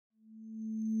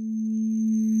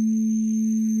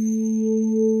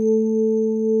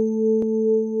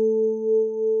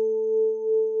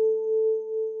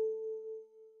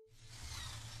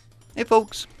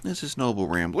folks, this is Noble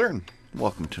Rambler, and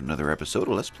welcome to another episode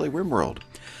of Let's Play RimWorld.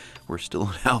 We're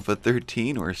still in Alpha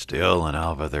 13,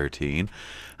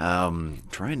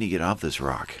 trying to get off this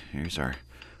rock. Here's our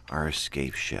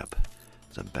escape ship.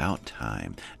 It's about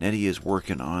time. Nettie is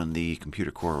working on the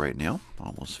computer core right now,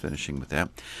 almost finishing with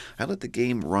that. I let the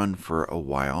game run for a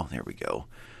while, there we go.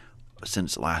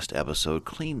 Since last episode,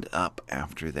 cleaned up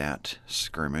after that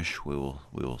skirmish, we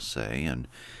will say, and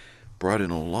brought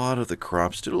in a lot of the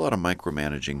crops, did a lot of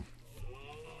micromanaging,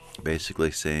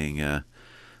 basically saying,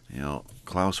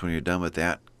 Klaus, when you're done with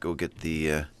that, go get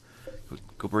the,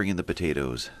 go bring in the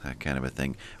potatoes, that kind of a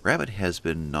thing. Rabbit has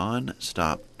been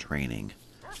non-stop training.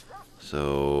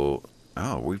 So,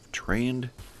 we've trained,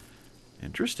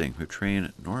 interesting, we've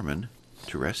trained Norman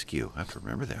to rescue. I have to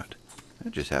remember that.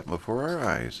 That just happened before our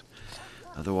eyes.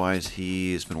 Otherwise,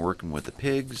 he's been working with the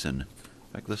pigs, and,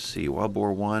 like, let's see, Wild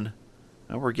Boar 1.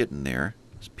 Now we're getting there.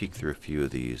 Let's peek through a few of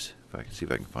these. If I can see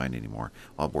if I can find any more.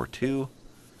 Wild Boar 2,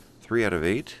 3 out of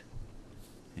 8.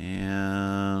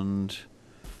 And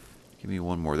give me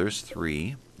one more. There's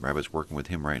 3. Rabbit's working with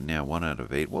him right now. 1 out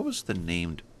of 8. What was the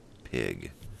named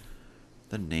pig?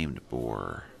 The named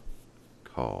boar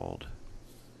called?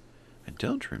 I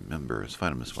don't remember. Let's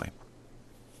find him this way.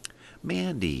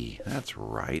 Mandy. That's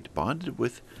right. Bonded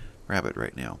with Rabbit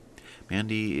right now.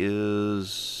 Mandy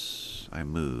is... I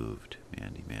moved.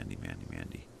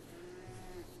 Mandy.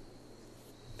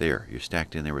 There, you're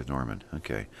stacked in there with Norman.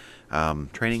 Okay.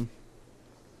 Training.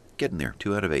 Getting there.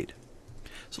 2 out of 8.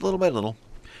 So little by little.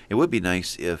 It would be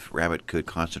nice if Rabbit could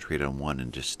concentrate on one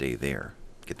and just stay there.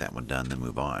 Get that one done, then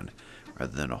move on.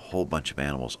 Rather than a whole bunch of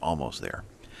animals almost there.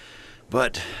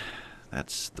 But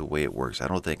that's the way it works. I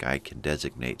don't think I can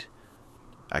designate.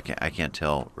 I can't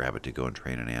tell Rabbit to go and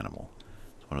train an animal.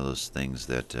 It's one of those things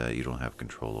that you don't have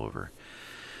control over.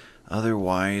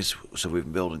 Otherwise, so we've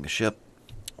been building the ship.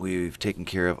 We've taken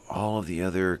care of all of the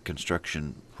other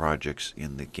construction projects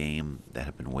in the game that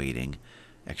have been waiting.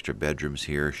 Extra bedrooms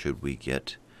here should we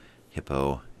get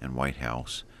Hippo and White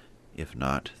House. If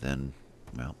not, then,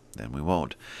 well, then we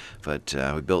won't. But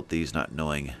we built these not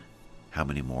knowing how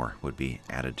many more would be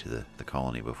added to the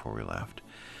colony before we left.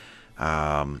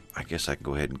 I guess I can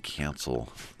go ahead and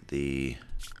cancel the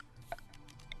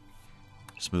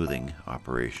smoothing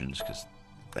operations because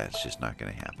that's just not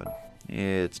going to happen.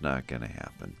 It's not going to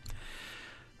happen.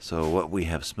 So what we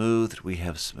have smoothed.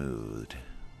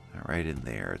 Right in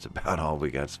there. It's about all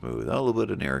we got smooth. A little bit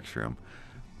in Eric's room.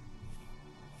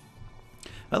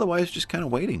 Otherwise, just kind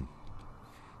of waiting.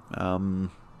 I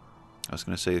was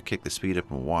going to say kick the speed up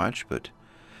and watch, but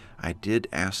I did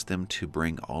ask them to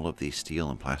bring all of the steel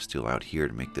and plasteel out here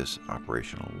to make this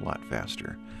operation a lot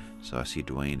faster. So I see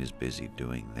Dwayne is busy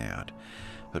doing that.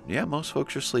 But yeah, most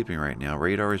folks are sleeping right now.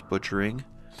 Radar is butchering.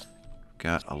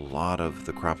 Got a lot of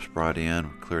the crops brought in.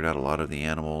 Cleared out a lot of the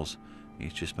animals.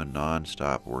 He's just been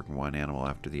non-stop working one animal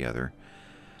after the other.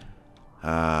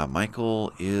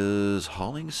 Michael is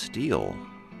hauling steel.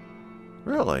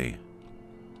 Really?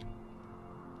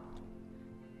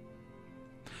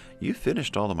 You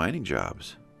finished all the mining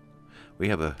jobs. We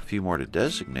have a few more to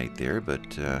designate there,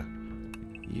 but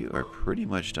you are pretty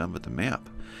much done with the map.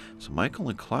 So Michael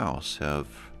and Klaus have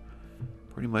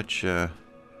pretty much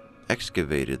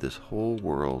excavated this whole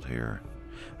world here.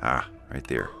 Ah, right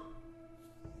there.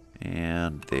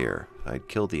 And there. I'd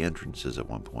killed the entrances at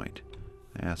one point.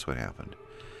 That's what happened.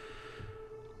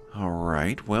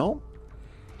 Alright, well,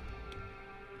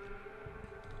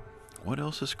 what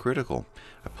else is critical?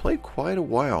 I played quite a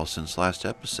while since last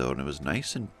episode, and it was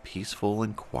nice and peaceful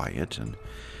and quiet, and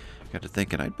I got to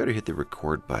thinking I'd better hit the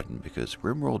record button because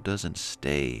RimWorld doesn't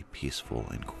stay peaceful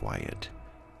and quiet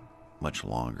much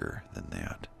longer than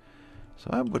that. So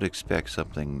I would expect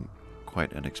something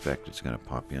quite unexpected is going to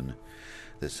pop in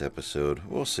this episode.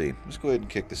 We'll see. Let's go ahead and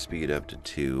kick the speed up to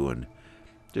 2 and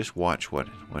just watch what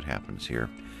happens here.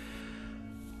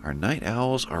 Our night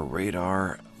owls are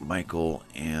Radar, Michael,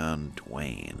 and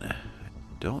Dwayne. I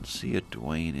don't see a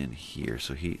Dwayne in here,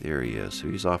 so there he is. So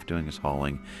he's off doing his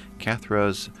hauling.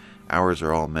 Cathra's hours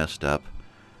are all messed up,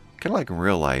 kind of like in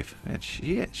real life. And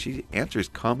she answers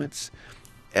comments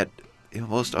at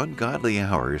most ungodly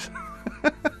hours.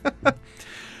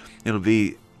 It'll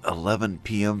be 11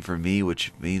 p.m. for me,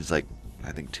 which means like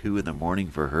I think 2 in the morning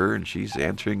for her, and she's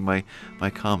answering my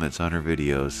comments on her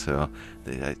videos. So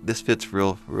this fits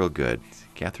real good.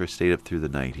 Cathra stayed up through the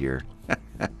night here.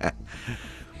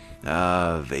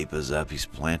 Vapa's up. He's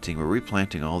planting. We're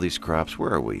replanting all these crops.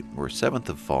 Where are we? We're 7th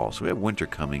of fall, so we have winter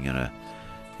coming in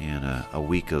a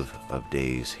week of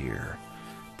days here.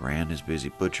 Bran is busy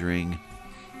butchering.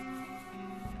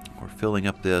 We're filling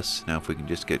up this. Now if we can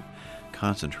just get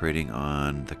concentrating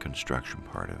on the construction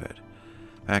part of it.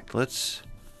 In fact, let's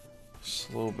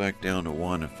slow back down to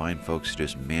 1 and find folks to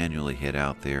just manually head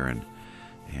out there.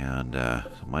 So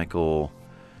Michael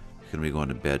is going to be going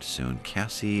to bed soon.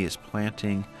 Cassie is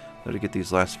planting. Let her get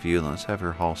these last few, and let's have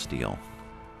her haul steel.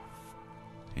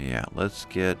 Yeah, let's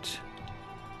get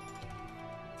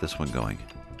this one going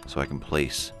so I can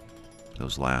place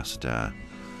those last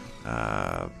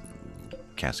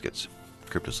caskets,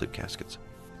 cryptosleep caskets.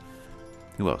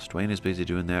 Who else? Dwayne is busy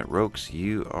doing that. Rokes,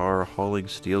 you are hauling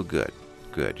steel. Good.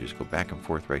 Good. Just go back and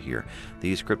forth right here.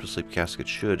 These cryptosleep caskets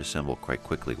should assemble quite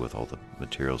quickly with all the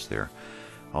materials there.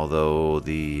 Although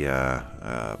the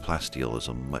plasteel is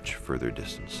a much further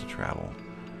distance to travel.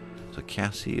 So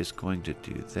Cassie is going to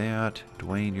do that.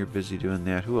 Dwayne, you're busy doing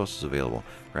that. Who else is available?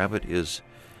 Rabbit is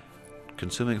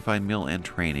consuming a fine meal and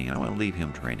training. I want to leave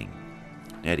him training.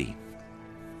 Eddie,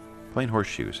 playing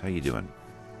horseshoes. How you doing?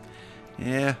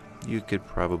 Yeah, you could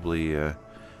probably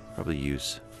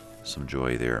use some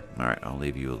joy there. All right, I'll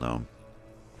leave you alone.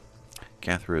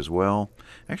 Catherine as well.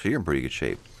 Actually, you're in pretty good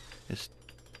shape. It's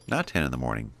not 10 in the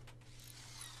morning.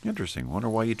 Interesting. Wonder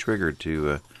why you triggered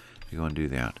to go and do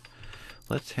that.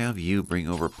 Let's have you bring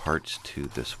over parts to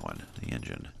this one, the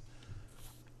engine.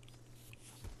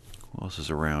 What else is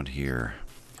around here?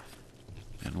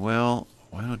 And well,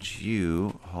 why don't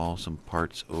you haul some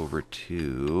parts over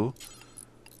to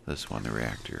this one, the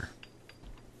reactor.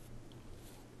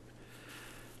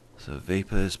 So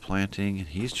Vapa is planting, and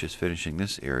he's just finishing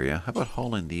this area. How about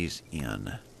hauling these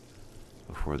in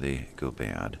before they go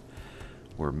bad?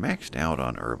 We're maxed out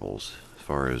on herbals as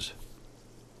far as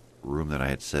room that I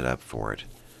had set up for it.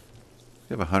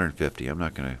 We have 150. I'm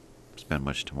not going to spend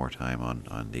much more time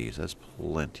on these. That's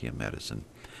plenty of medicine.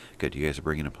 Good, you guys are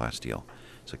bringing in plasteel.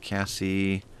 So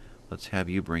Cassie, let's have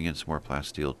you bring in some more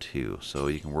plasteel too, so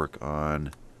you can work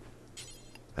on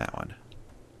that one.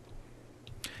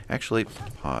 Actually,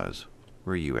 pause.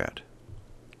 Where are you at,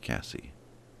 Cassie?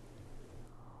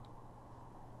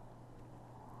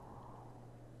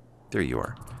 There you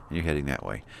are. And you're heading that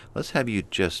way. Let's have you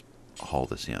just haul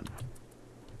this in.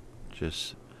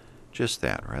 Just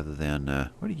that, rather than...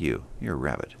 what are you? You're a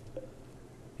rabbit.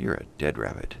 You're a dead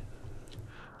rabbit.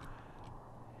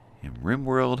 In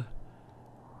RimWorld,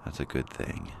 that's a good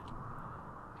thing.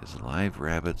 Because live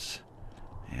rabbits,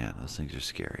 man, those things are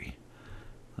scary.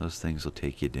 Those things will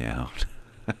take you down.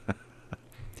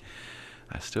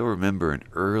 I still remember an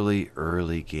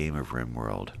early game of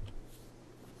RimWorld.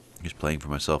 I was playing for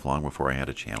myself long before I had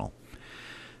a channel.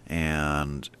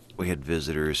 And we had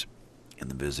visitors, and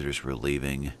the visitors were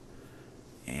leaving.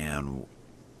 And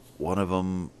one of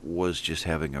them was just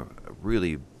having a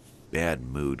really bad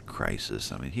mood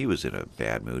crisis. I mean, he was in a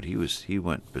bad mood. He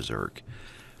went berserk.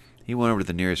 He went over to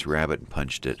the nearest rabbit and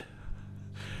punched it.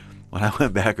 When I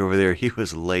went back over there, he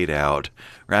was laid out.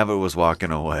 Rabbit was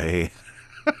walking away.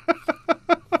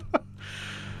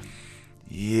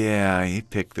 Yeah, he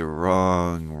picked the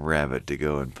wrong rabbit to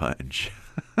go and punch.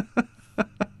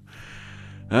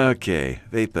 Okay,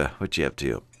 Vapa, what you up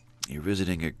to? You're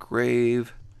visiting a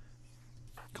grave.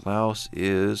 Klaus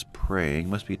is praying.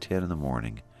 Must be 10 in the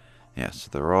morning. Yes,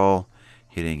 they're all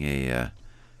hitting a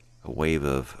wave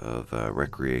of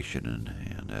recreation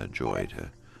and joy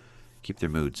to keep their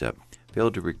moods up.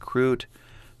 Failed to recruit.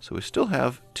 So we still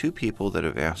have 2 people that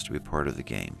have asked to be part of the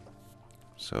game.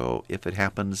 So if it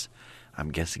happens,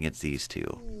 I'm guessing it's these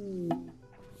 2.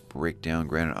 Break down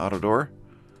granite auto door.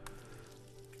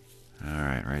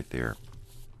 Alright, right there.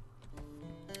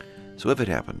 So if it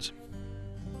happens,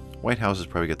 White House has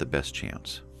probably got the best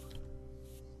chance.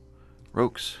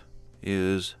 Rokes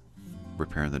is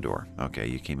repairing the door. Okay,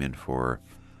 you came in for,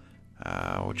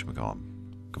 whatchamacallit,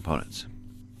 components.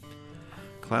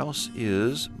 Klaus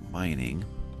is mining.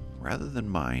 Rather than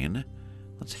mine,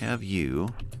 let's have you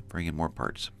bring in more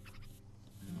parts.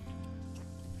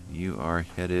 You are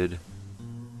headed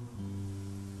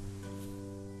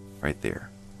right there.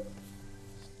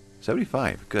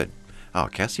 75, good. Oh,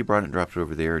 Cassie brought it and dropped it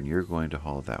over there, and you're going to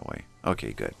haul it that way.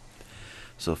 Okay, good.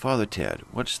 So, Father Ted,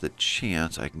 what's the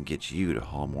chance I can get you to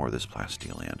haul more of this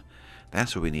plasteel in?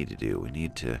 That's what we need to do. We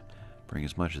need to bring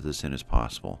as much of this in as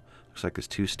possible. Looks like there's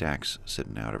 2 stacks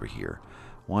sitting out over here.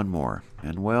 1 more.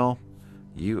 And, well,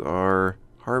 you are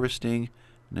harvesting.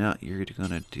 Now you're going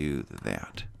to do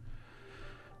that.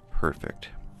 Perfect.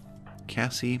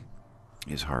 Cassie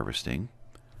is harvesting.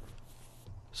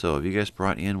 So, have you guys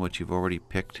brought in what you've already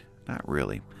picked? Not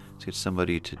really. Let's get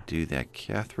somebody to do that.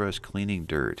 Cathra's cleaning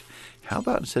dirt. How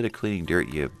about instead of cleaning dirt,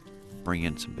 you bring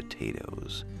in some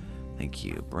potatoes? Thank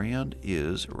you. Brand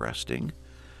is resting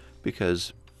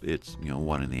because it's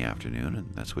 1 in the afternoon,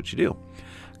 and that's what you do.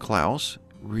 Klaus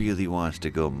really wants to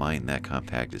go mine that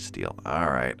compacted steel.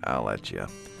 Alright, I'll let you.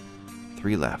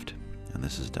 3 left, and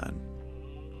this is done.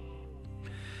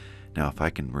 Now, if I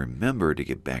can remember to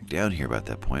get back down here about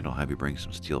that point, I'll have you bring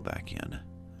some steel back in.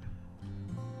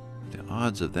 The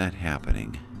odds of that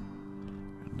happening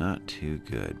are not too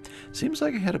good. Seems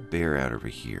like I had a bear out over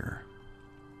here.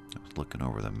 I was looking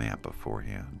over the map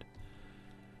beforehand.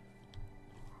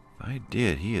 If I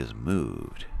did, he has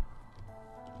moved.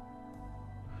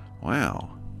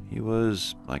 Wow, he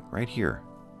was like right here.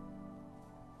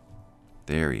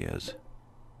 There he is.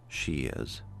 She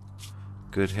is.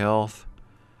 Good health.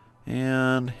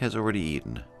 And has already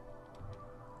eaten.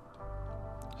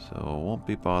 So it won't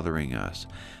be bothering us.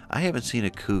 I haven't seen a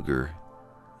cougar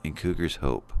in Cougar's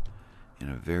Hope in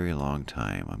a very long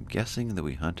time. I'm guessing that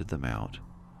we hunted them out.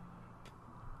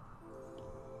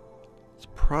 It's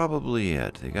probably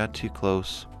it. They got too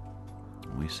close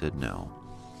and we said no.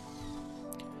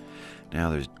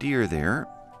 Now there's deer there.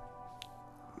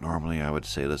 Normally I would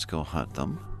say let's go hunt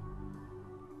them.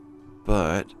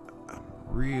 But I'm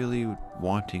really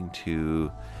wanting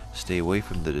to stay away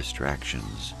from the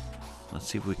distractions. Let's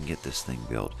see if we can get this thing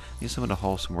built. Need someone to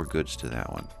haul some more goods to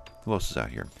that one. Who else is out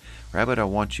here? Rabbit, I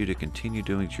want you to continue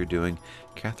doing what you're doing.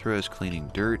 Cathra is cleaning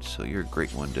dirt, so you're a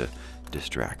great one to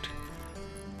distract.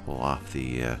 Pull off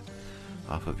the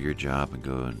off of your job and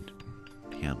go and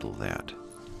handle that.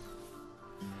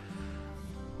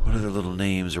 What other little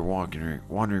names are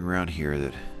wandering around here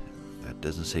that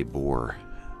doesn't say boar?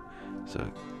 So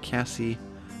Cassie,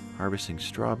 harvesting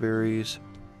strawberries.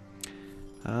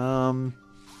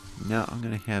 Now I'm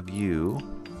gonna have you.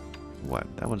 What?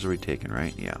 That one's already taken,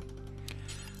 right? Yeah.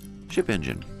 Ship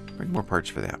engine. Bring more parts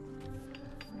for that.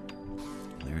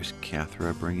 There's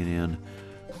Cathra bringing in.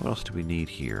 What else do we need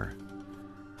here?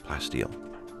 Plasteel.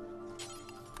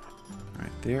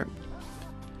 Right there.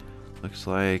 Looks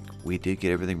like we did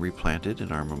get everything replanted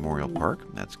in our memorial park.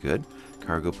 That's good.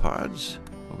 Cargo pods.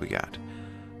 What we got?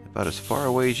 About as far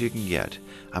away as you can get.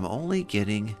 I'm only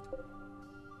getting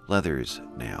leathers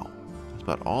now. That's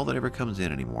about all that ever comes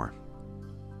in anymore.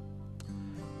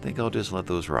 I think I'll just let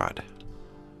those rot.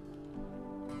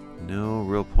 No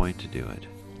real point to do it.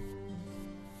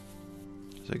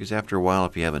 So I guess after a while,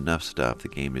 if you have enough stuff, the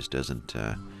game just doesn't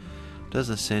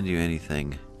send you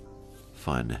anything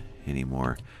fun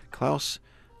anymore. Klaus,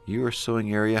 your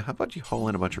sewing area. How about you haul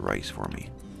in a bunch of rice for me?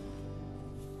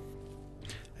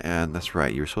 And that's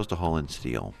right, you were supposed to haul in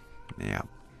steel. Yeah.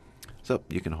 So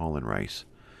you can haul in rice.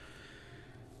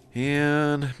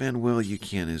 And Manuel, you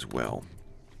can as well.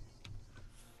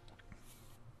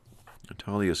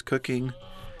 Natalia's cooking.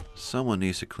 Someone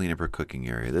needs to clean up her cooking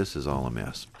area. This is all a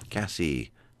mess.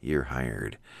 Cassie, you're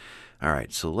hired.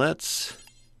 Alright, so let's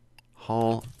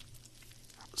haul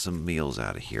some meals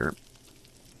out of here.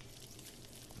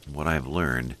 What I've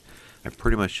learned, I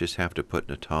pretty much just have to put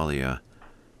Natalia.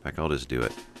 In fact, I'll just do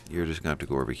it. You're just going to have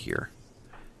to go over here.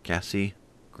 Cassie,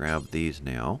 grab these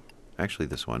now. Actually,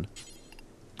 this one.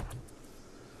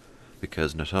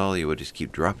 Because Natalia would just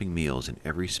keep dropping meals in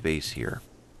every space here.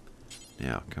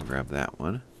 Now, come grab that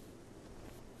one.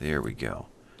 There we go.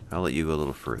 I'll let you go a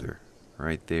little further.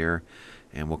 Right there.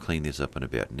 And we'll clean these up in a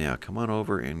bit. Now, come on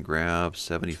over and grab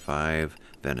 75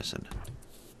 venison.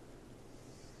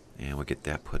 And we'll get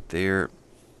that put there.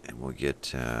 And we'll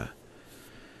get,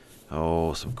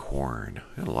 some corn.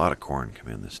 We had a lot of corn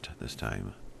come in this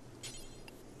time.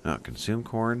 Oh, consume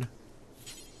corn.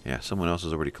 Yeah, someone else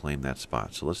has already claimed that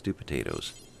spot. So let's do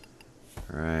potatoes.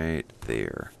 Right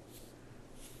there.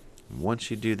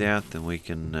 Once you do that, then we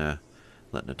can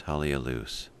let Natalia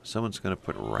loose. Someone's going to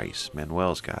put rice.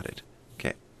 Manuel's got it.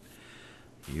 Okay.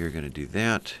 You're going to do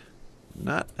that.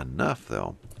 Not enough,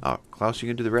 though. Oh, Klaus, you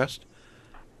going to do the rest?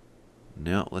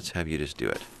 No, let's have you just do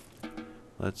it.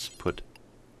 Let's put...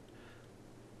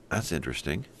 That's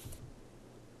interesting.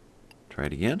 Try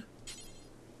it again.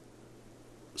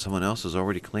 Someone else has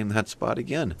already claimed that spot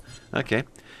again. Okay.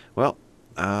 Well,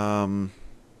 I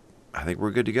think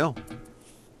we're good to go.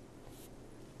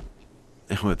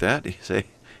 And with that, you say,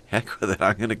 heck with it,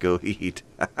 I'm going to go eat.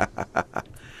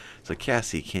 So,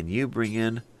 Cassie, can you bring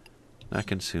in, not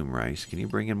consume rice, can you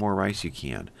bring in more rice? You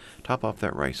can. Top off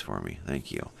that rice for me.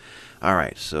 Thank you. All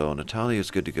right, so Natalia is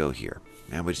good to go here.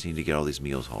 Now we just need to get all these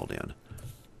meals hauled in.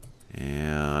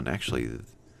 And actually,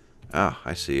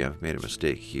 I see, I've made a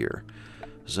mistake here.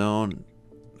 Zone,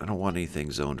 I don't want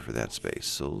anything zoned for that space.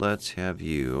 So let's have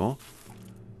you,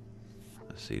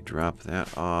 let's see, drop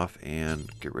that off and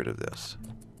get rid of this.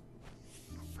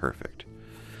 Perfect.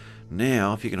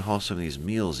 Now, if you can haul some of these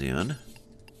meals in.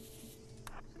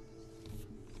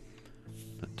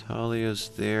 Natalia's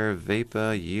there.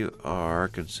 Vapa, you are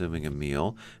consuming a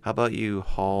meal. How about you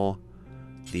haul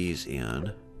these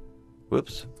in?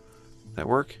 Whoops. That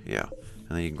work? Yeah. And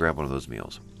then you can grab one of those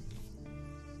meals.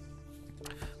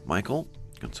 Michael,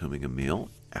 consuming a meal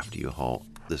after you haul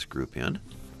this group in.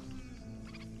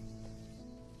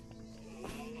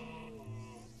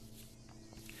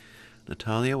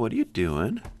 Natalia, what are you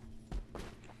doing?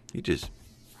 You just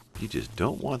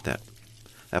don't want that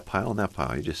pile and that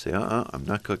pile. You just say, I'm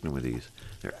not cooking with these.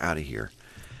 They're out of here.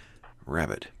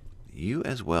 Rabbit, you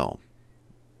as well.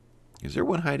 Is there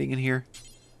one hiding in here?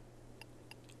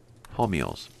 Haul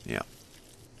meals. Yeah.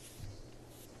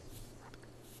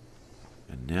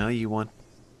 And now you want...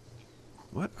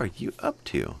 What are you up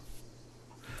to?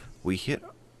 We hit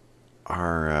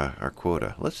our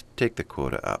quota. Let's take the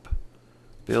quota up.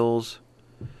 Bills.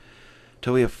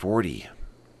 Till we have 40.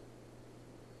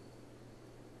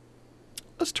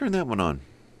 Let's turn that one on.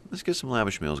 Let's get some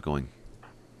lavish meals going.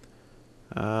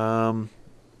 Yeah,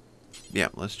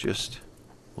 let's just...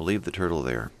 We'll leave the turtle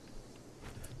there.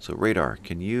 So radar,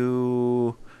 can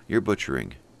you... You're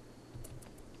butchering.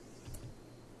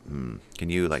 Can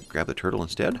you, like, grab the turtle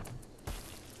instead?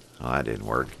 Oh, that didn't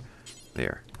work.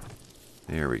 There.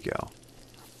 There we go.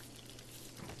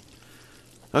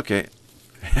 Okay.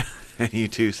 And you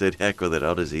two said, heck with it.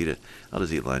 I'll just eat it. I'll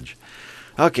just eat lunch.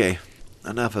 Okay.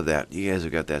 Enough of that. You guys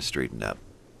have got that straightened up.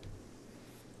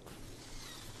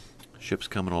 Ship's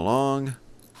coming along.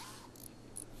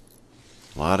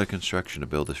 A lot of construction to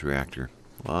build this reactor.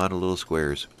 A lot of little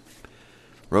squares.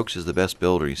 Rokes is the best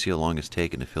builder. You see how long it's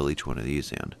taken to fill each one of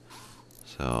these in.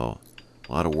 So,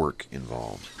 a lot of work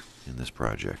involved in this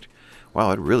project.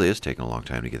 Wow, it really is taking a long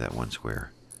time to get that one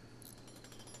square.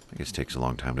 I guess it takes a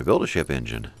long time to build a ship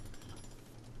engine.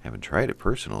 Haven't tried it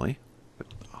personally, but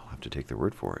I'll have to take their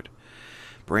word for it.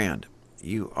 Brand,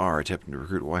 you are attempting to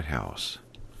recruit White House.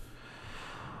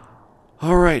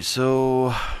 Alright,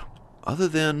 so other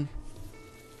than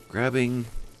grabbing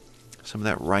some of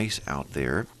that rice out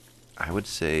there, I would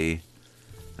say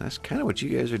that's kind of what you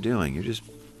guys are doing. You're just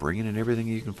bringing in everything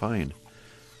you can find.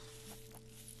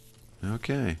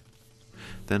 Okay.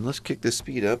 Then let's kick this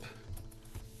speed up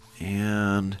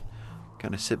and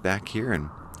kind of sit back here and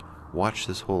watch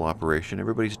this whole operation.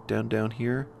 Everybody's down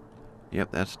here.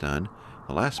 Yep, that's done.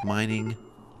 The last mining,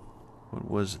 what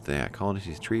was that? Colony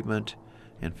treatment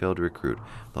and failed to recruit.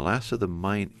 The last of the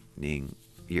mining,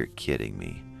 you're kidding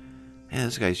me. Man,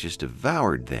 this guy's just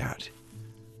devoured that.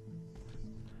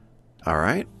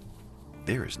 Alright,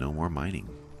 there is no more mining.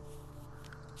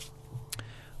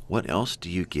 What else do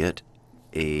you get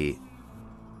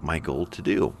my goal to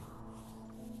do?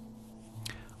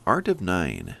 Art of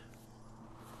 9.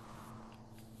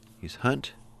 He's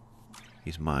hunt,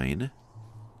 he's mine,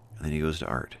 and then he goes to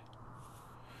art.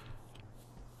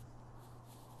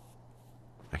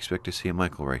 I expect to see a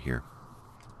Michael right here.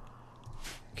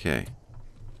 Okay.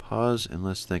 Pause and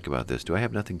let's think about this. Do I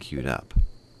have nothing queued up?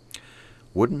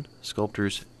 Wooden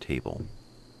sculptor's table.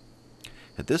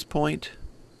 At this point,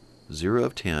 0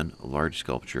 of 10, large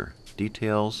sculpture.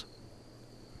 Details.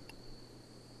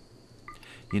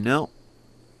 You know,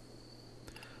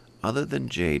 other than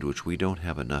jade, which we don't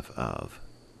have enough of,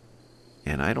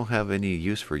 and I don't have any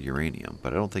use for uranium,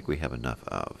 but I don't think we have enough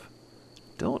of.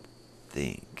 Don't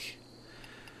think.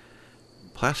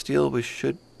 Plasteel, we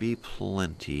should be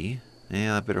plenty.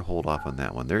 Yeah, I better hold off on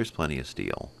that one. There's plenty of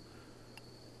steel.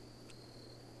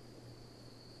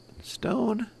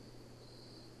 Stone?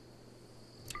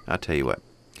 I'll tell you what.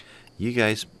 You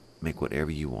guys make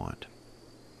whatever you want.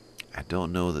 I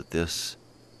don't know that this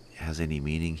has any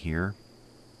meaning here.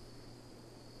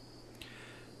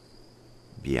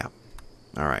 Yeah.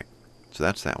 Alright. So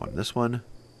that's that one. This one,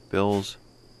 bills,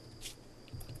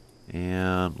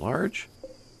 and large,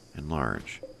 and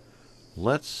large.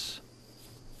 Let's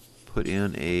put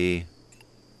in a...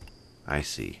 I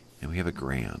see. And we have a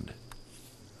grand.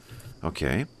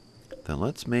 Okay. Then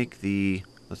let's make the...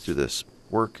 Let's do this.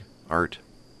 Work, art.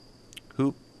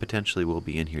 Who potentially will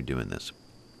be in here doing this?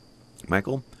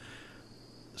 Michael,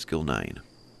 skill 9.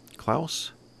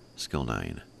 Klaus, skill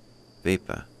 9.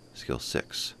 Vapa, skill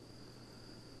 6.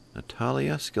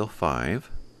 Natalia, skill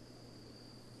 5.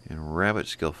 And Rabbit,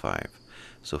 skill 5.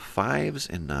 So 5s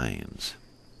and 9s.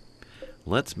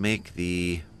 Let's make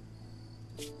the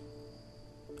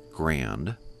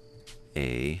grand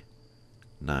a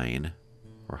 9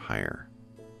 or higher.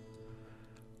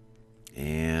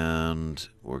 And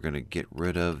we're going to get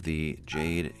rid of the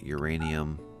jade,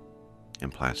 uranium,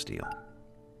 and plasteel.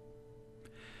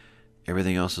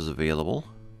 Everything else is available.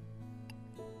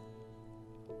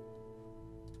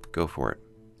 Go for it.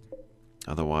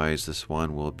 Otherwise, this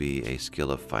one will be a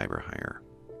skill of 5 or higher.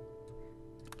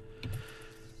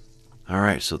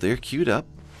 Alright, so they're queued up.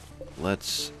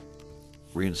 Let's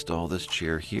reinstall this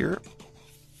chair here.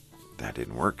 That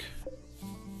didn't work.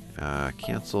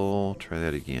 Cancel. Try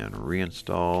that again.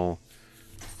 Reinstall.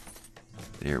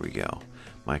 There we go.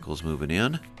 Michael's moving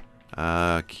in.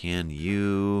 Can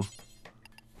you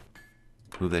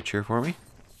move that chair for me?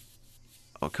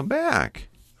 Oh, come back.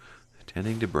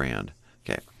 Tending to Brand.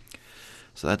 Okay.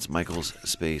 So that's Michael's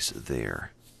space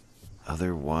there.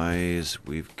 Otherwise,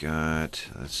 we've got,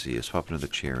 let's see, let's swap another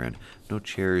chair in. No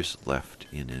chairs left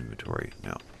in inventory.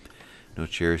 No. No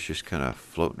chairs just kind of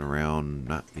floating around,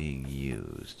 not being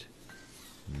used.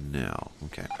 No.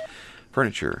 Okay.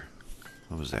 Furniture.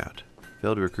 What was that?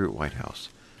 Failed to recruit White House.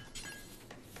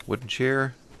 Wooden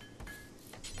chair.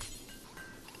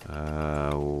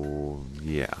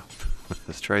 Yeah.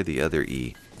 Let's try the other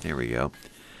E. There we go.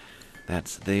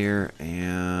 That's there.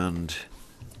 And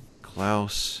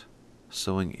Klaus,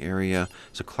 sewing area.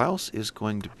 So Klaus is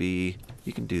going to be,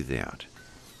 you can do that.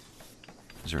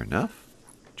 Is there enough?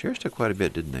 Chairs took quite a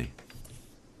bit, didn't they?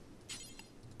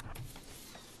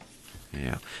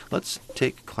 Yeah. Let's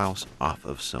take Klaus off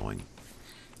of sewing.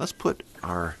 Let's put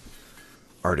our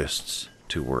artists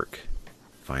to work,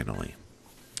 finally.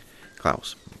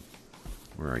 Klaus,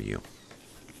 where are you?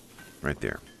 Right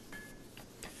there.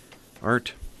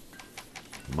 Art,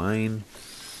 mine,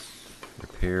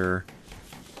 repair,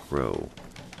 grow.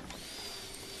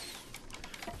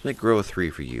 Let's make grow a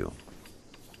 3 for you.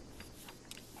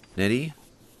 Nettie?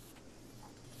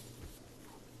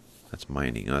 That's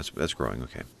mining. Oh, that's growing,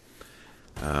 okay.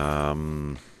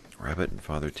 Rabbit and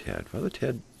Father Ted. Father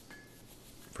Ted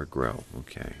for grow,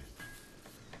 okay.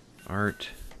 Art.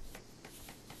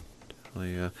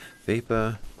 Talia.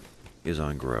 Vapa is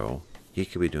on grow. He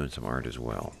could be doing some art as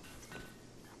well.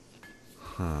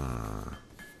 Huh.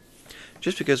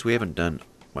 Just because we haven't done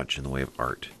much in the way of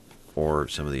art, or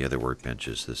some of the other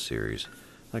workbenches this series,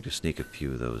 I'd like to sneak a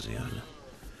few of those in.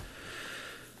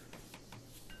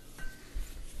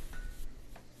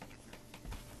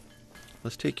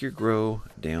 Let's take your grow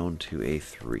down to a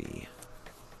 3.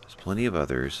 There's plenty of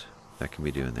others that can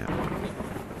be doing that work.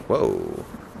 Whoa!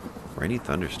 Rainy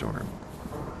thunderstorm.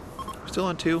 We're still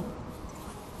on 2?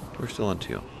 We're still on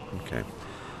 2. Okay.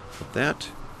 With that,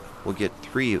 we'll get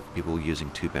 3 people using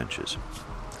 2 benches.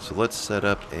 So let's set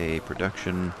up a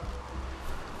production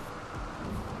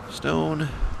stone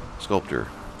sculptor.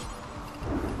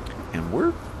 And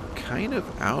we're kind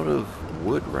of out of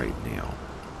wood right now.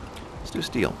 Let's do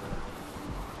steel.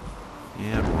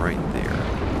 And right there.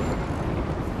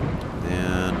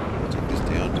 Then we'll take this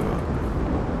down to a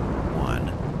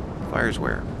 1. Fire's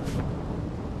where?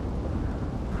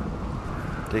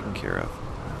 Taken care of.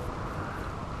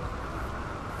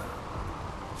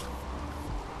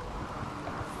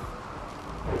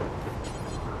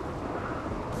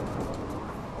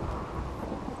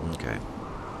 Okay.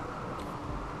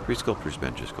 3 sculptors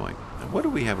benches going. And what do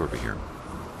we have over here?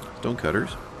 Stone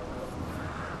cutters.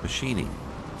 Machining.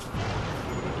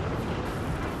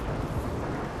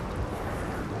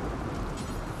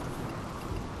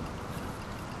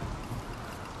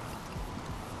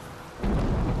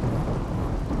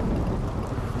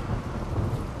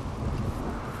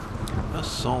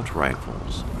 Assault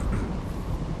rifles.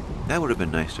 That would have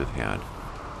been nice to have had.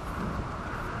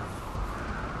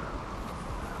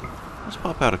 Let's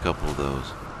pop out a couple of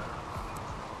those.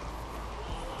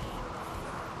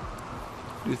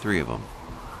 Do 3 of them.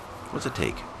 What's it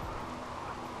take?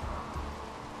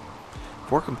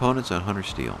 4 components on Hunter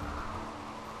Steel.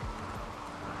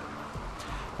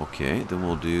 Okay, then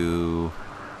we'll do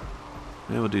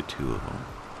 2 of them.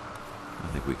 I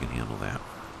think we can handle that.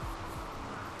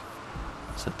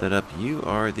 Set that up. You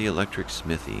are the electric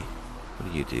smithy.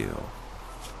 What do you do?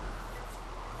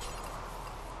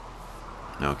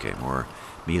 Okay, more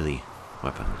melee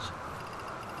weapons.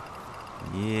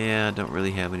 Yeah, don't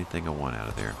really have anything I want out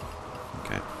of there.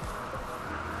 Okay.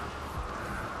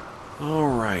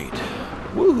 Alright.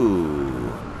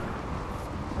 Woohoo!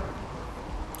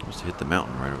 Must have hit the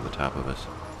mountain right over the top of us.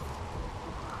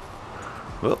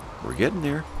 Well, we're getting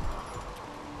there.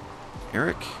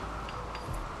 Eric,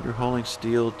 you're hauling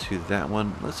steel to that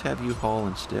one. Let's have you haul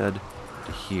instead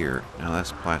to here. Now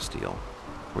that's plasteel.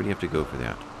 Where do you have to go for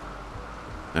that?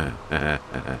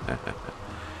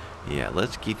 Yeah,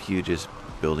 let's keep you just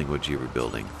building what you were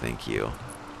building. Thank you.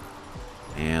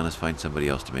 And let's find somebody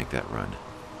else to make that run.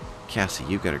 Cassie,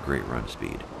 you've got a great run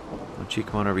speed. Why don't you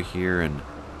come on over here and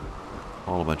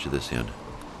haul a bunch of this in.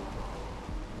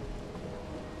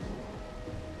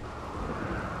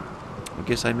 I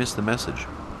guess I missed the message.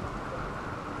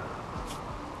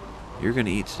 You're going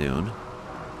to eat soon,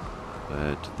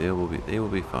 but they will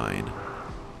be fine.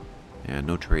 And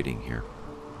no trading here.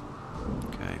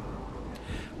 Okay.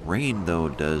 Rain, though,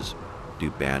 does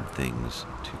do bad things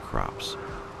to crops.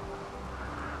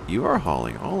 You are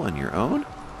hauling all on your own?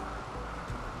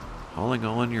 Hauling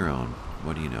all on your own.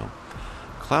 What do you know?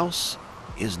 Klaus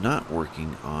is not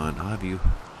working on... I'll have you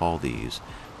haul these.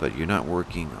 But you're not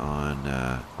working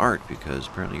on art because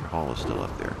apparently your haul is still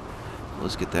up there.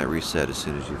 Let's get that reset as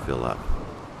soon as you fill up.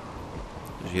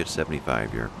 You hit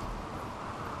 75 here.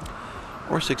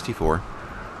 Or 64.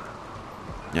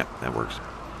 Yep, that works.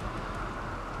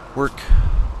 Work.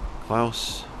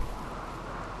 Klaus.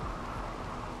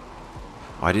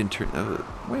 Oh, I didn't turn... Oh,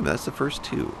 wait a minute, that's the first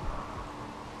two.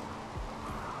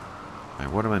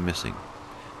 Alright, what am I missing?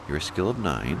 You're a skill of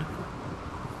 9.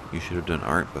 You should have done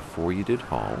art before you did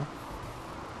haul.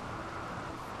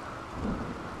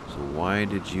 So why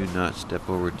did you not step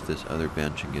over to this other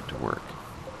bench and get to work?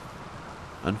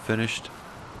 Unfinished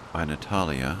by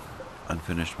Natalia.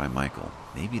 Unfinished by Michael.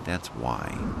 Maybe that's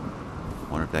why.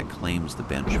 I wonder if that claims the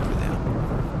bench for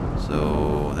them.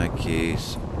 So, in that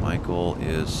case, Michael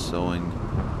is sewing...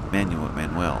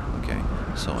 Manuel. Okay,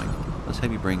 sewing. Let's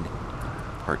have you bring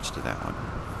parts to that one.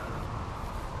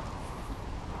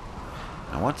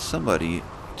 I want somebody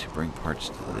to bring parts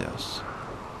to this.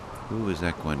 Who is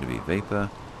that going to be? Vapa.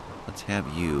 Let's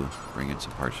have you bring in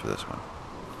some parts for this one.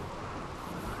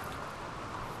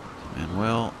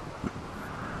 Manuel,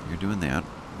 you're doing that.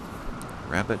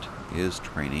 Rabbit is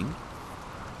training.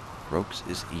 Brooks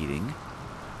is eating.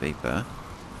 Vapa.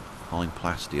 Hauling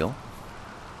plasteel.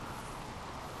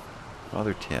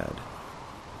 Father Ted.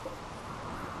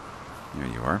 There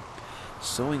you are.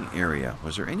 Sewing area.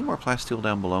 Was there any more plasteel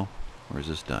down below? Or is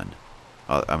this done?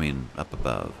 I mean, up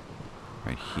above.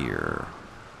 Right here.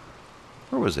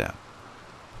 Where was that?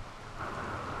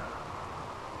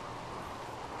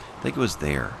 I think it was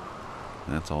there.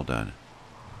 And that's all done.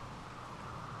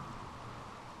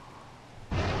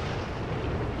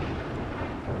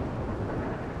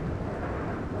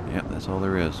 Yep, that's all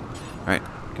there is. Alright,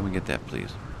 come and get that,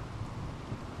 please.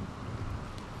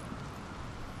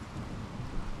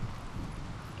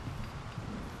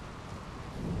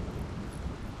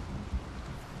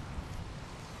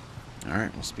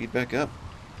 Alright, we'll speed back up.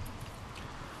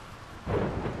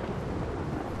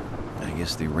 I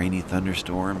guess the rainy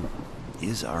thunderstorm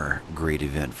is our great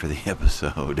event for the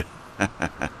episode.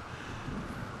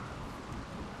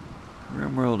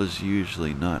 RimWorld is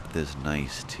usually not this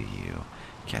nice to you.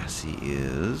 Cassie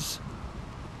is...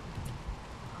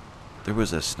 There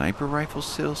was a sniper rifle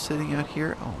still sitting out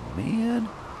here? Oh, man.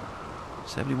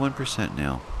 71%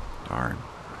 now. Darn.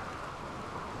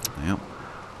 Yep.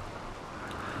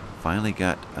 Finally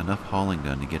got enough hauling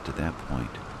done to get to that point.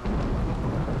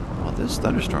 Well, this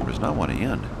thunderstorm does not want to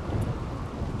end.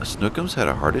 Snookums had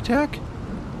a heart attack?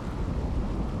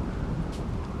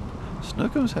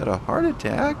 Snookums had a heart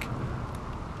attack?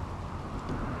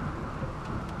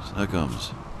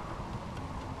 Snookums.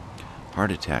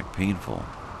 Heart attack, painful.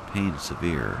 Pain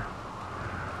severe.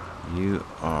 You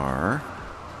are...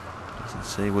 Doesn't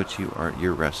say what you are.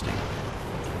 You're resting.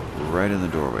 Right in the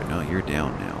doorway. No, you're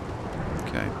down now.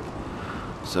 Okay.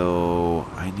 So,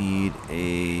 I need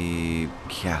a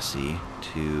Cassie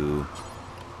to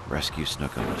rescue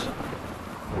Snookums.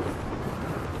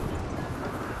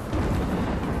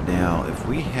 Now, if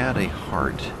we had a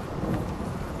heart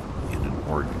in an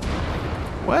organ...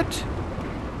 What?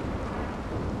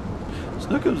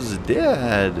 Snookums is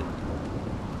dead!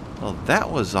 Well,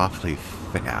 that was awfully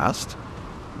fast.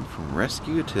 From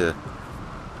rescue to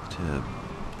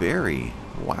bury.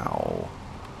 Wow.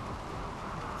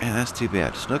 And that's too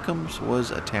bad. Snookums was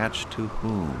attached to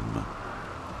whom?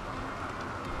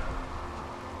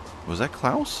 Was that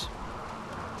Klaus?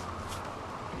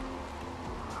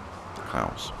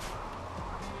 Klaus.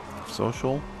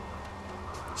 Social.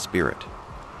 Spirit.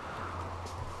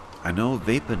 I know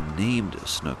Vapa named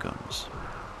Snookums.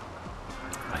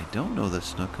 I don't know that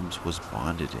Snookums was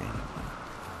bonded to anyone.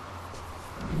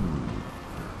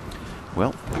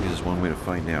 Well, I guess there's one way to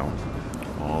find out.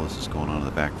 While all this is going on in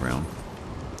the background.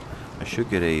 I should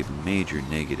get a major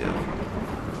negative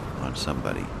on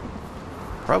somebody.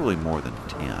 Probably more than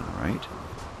 10, right?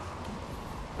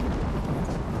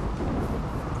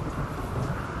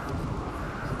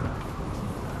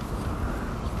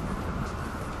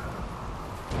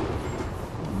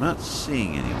 I'm not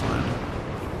seeing anyone.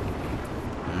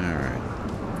 Alright.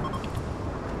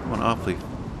 One awfully...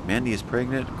 Mandy is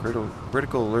pregnant.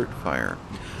 Critical alert fire.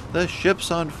 The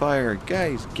ship's on fire.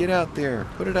 Guys, get out there.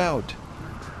 Put it out.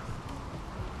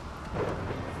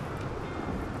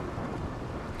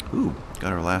 Ooh,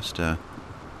 got our last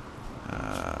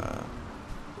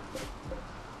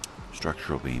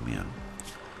structural beam in.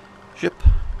 Ship.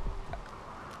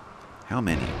 How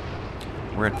many?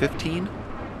 We're at 15.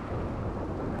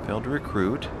 Failed to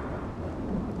recruit.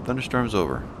 Thunderstorm's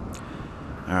over.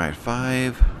 Alright,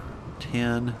 5,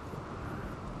 10,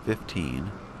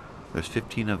 15. There's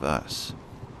 15 of us.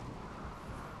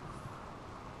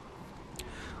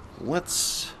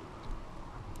 Let's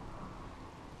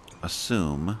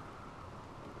assume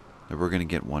that we're going to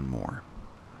get one more.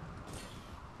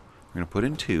 We're going to put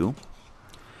in 2.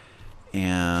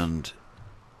 And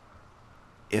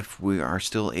if we are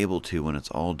still able to when it's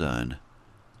all done,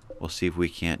 we'll see if we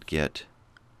can't get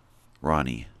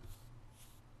Ronnie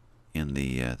in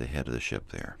the head of the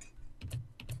ship there.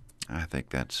 I think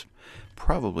that's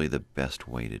probably the best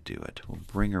way to do it. We'll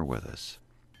bring her with us.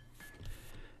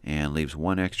 And leaves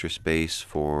 1 extra space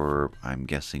for, I'm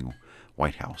guessing,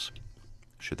 White House,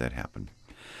 should that happen.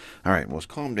 Alright, well, let's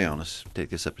calm down. Let's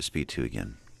take this up to speed 2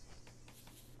 again.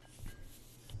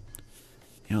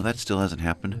 You know, that still hasn't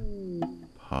happened.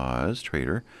 Pause,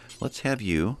 trader. Let's have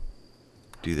you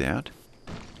do that.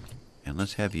 And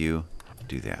let's have you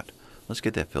do that. Let's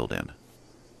get that filled in.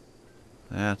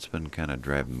 That's been kind of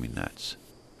driving me nuts.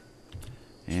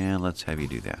 And let's have you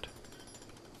do that.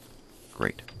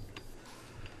 Great.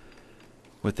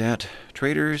 With that,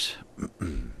 traders...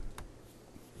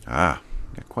 got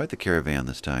quite the caravan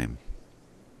this time.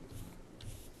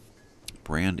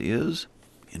 Brand is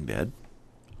in bed.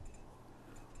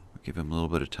 We'll give him a little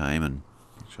bit of time and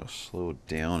she'll slow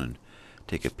down and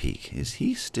take a peek. Is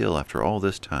he still, after all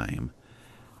this time,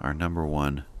 our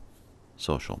 #1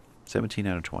 social? 17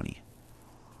 out of 20.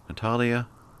 Natalia,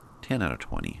 10 out of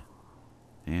 20.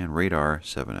 And Radar,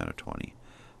 7 out of 20.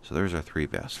 So there's our 3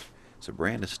 best. So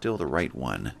Brand is still the right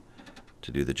one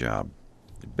to do the job.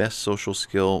 The best social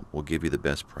skill will give you the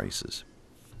best prices.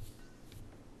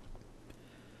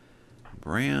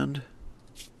 Brand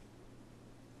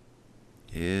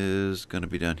is going to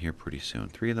be done here pretty soon.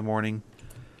 3 in the morning.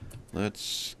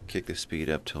 Let's kick the speed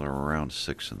up till around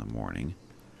 6 in the morning.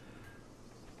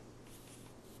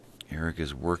 Eric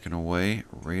is working away.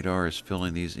 Radar is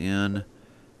filling these in.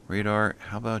 Radar,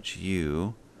 how about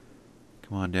you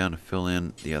come on down to fill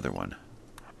in the other one?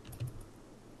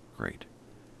 Great.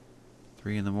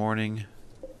 3 in the morning.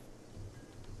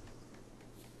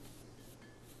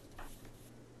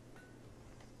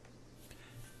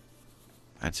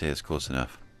 I'd say it's close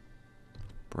enough.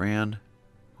 Brand,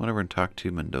 come on over and talk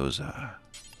to Mendoza.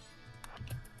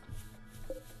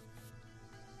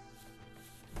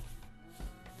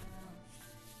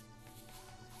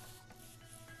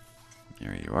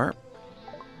 There you are.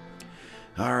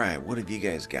 Alright, what have you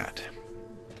guys got?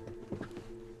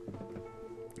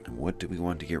 And what do we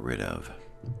want to get rid of?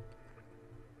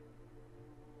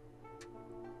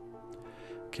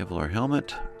 Kevlar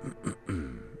helmet.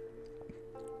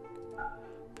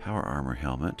 Power armor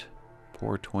helmet.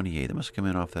 Poor 28. That must come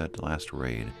in off that last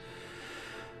raid.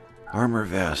 Armor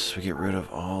vest. We get rid of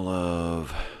all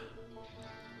of...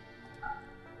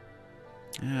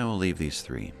 Yeah, we'll leave these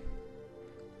 3.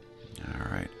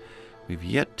 Alright. We've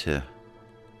yet to...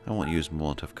 I won't use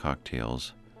Molotov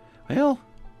cocktails. Well,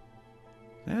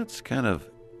 that's kind of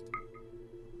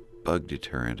bug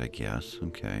deterrent, I guess.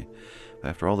 Okay.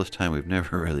 After all this time, we've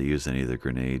never really used any of the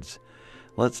grenades.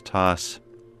 Let's toss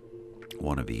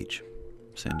 1 of each.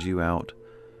 Send you out.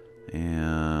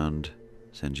 And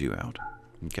send you out.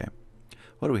 Okay.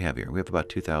 What do we have here? We have about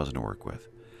 2,000 to work with.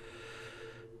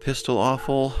 Pistol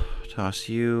awful. Toss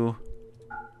you.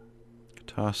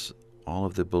 Toss all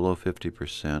of the below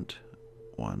 50%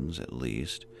 ones at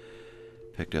least.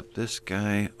 Picked up this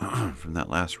guy from that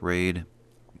last raid.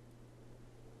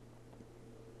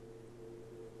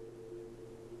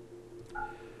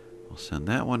 We'll send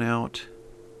that one out.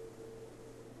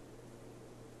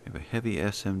 We have a heavy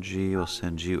SMG. We'll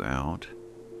send you out.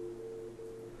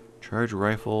 Charge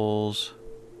rifles.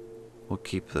 We'll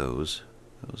keep those.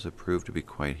 Those have proved to be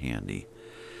quite handy.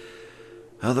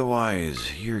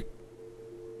 Otherwise, you're...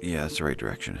 Yeah, that's the right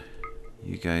direction.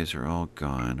 You guys are all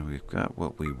gone. We've got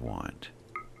what we want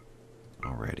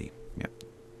already. Yep.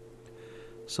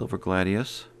 Silver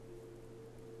Gladius.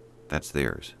 That's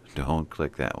theirs. Don't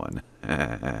click that one.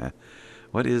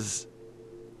 What is...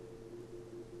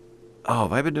 Oh,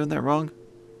 have I been doing that wrong?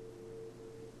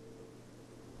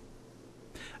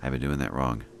 I've been doing that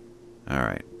wrong.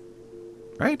 Alright.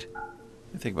 Right?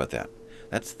 Think about that.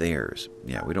 That's theirs.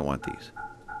 Yeah, we don't want these.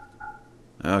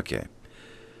 Okay.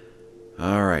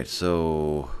 Alright,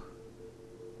 so...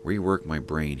 rework my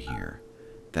brain here.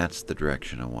 That's the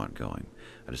direction I want going.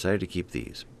 I decided to keep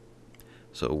these.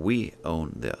 So we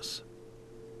own this.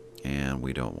 And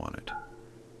we don't want it.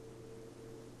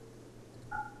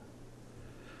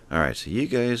 Alright, so you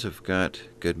guys have got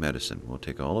good medicine. We'll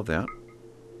take all of that.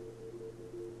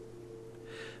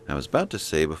 I was about to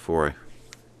say before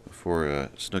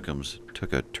Snookums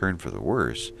took a turn for the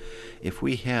worse, if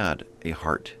we had a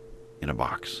heart in a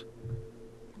box,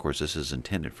 of course this is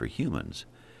intended for humans,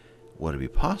 would it be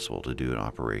possible to do an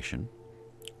operation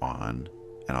on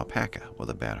an alpaca with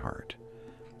a bad heart?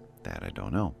 That I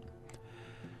don't know.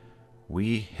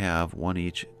 We have one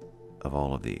each of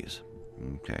all of these.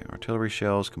 Okay, artillery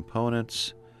shells,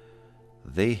 components.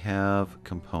 They have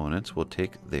components. We'll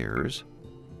take theirs.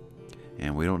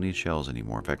 And we don't need shells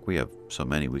anymore. In fact, we have so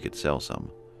many we could sell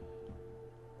some.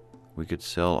 We could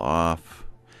sell off.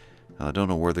 I don't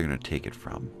know where they're going to take it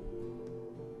from.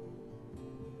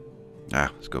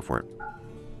 Let's go for it.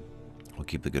 We'll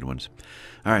keep the good ones.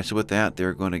 Alright, so with that,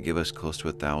 they're going to give us close to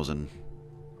 1,000.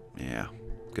 Yeah,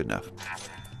 good enough.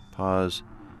 Pause.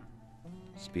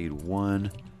 Speed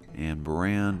 1. And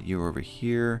Brand, you're over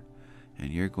here.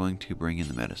 And you're going to bring in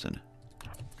the medicine.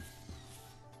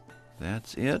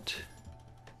 That's it.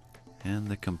 And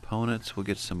the components, we'll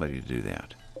get somebody to do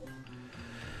that.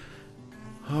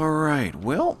 Alright,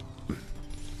 well,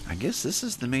 I guess this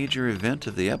is the major event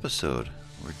of the episode.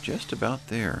 We're just about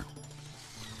there.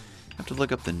 I have to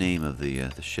look up the name of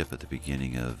the ship at the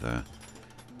beginning of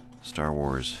Star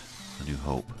Wars A New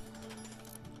Hope,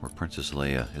 where Princess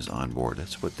Leia is on board.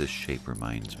 That's what this shape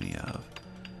reminds me of.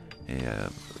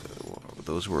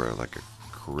 Those were like a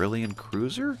Corellian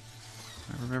cruiser?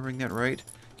 Am I remembering that right?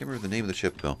 Can't remember the name of the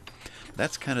ship though.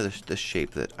 That's kind of the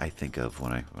shape that I think of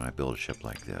when I build a ship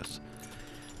like this.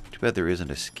 Too bad there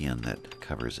isn't a skin that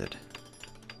covers it.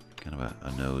 Kind of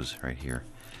a nose right here.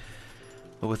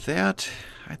 But with that,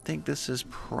 I think this is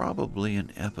probably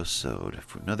an episode.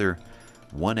 For another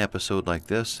one episode like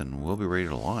this, and we'll be ready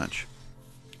to launch.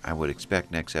 I would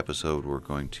expect next episode we're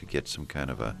going to get some kind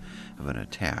of an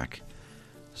attack.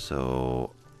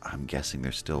 So I'm guessing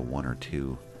there's still one or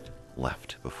two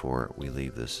left before we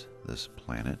leave this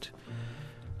planet.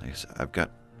 Like I said, I've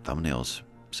got thumbnails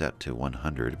set to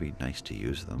 100. It'd be nice to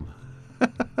use them.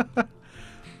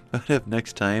 But if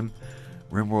next time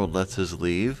RimWorld lets us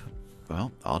leave,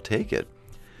 well, I'll take it.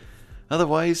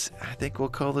 Otherwise, I think we'll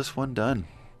call this one done.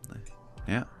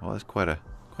 Yeah, well, there's quite a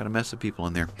mess of people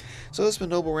in there. So this has been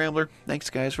Noble Rambler. Thanks,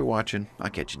 guys, for watching. I'll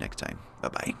catch you next time.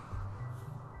 Bye-bye.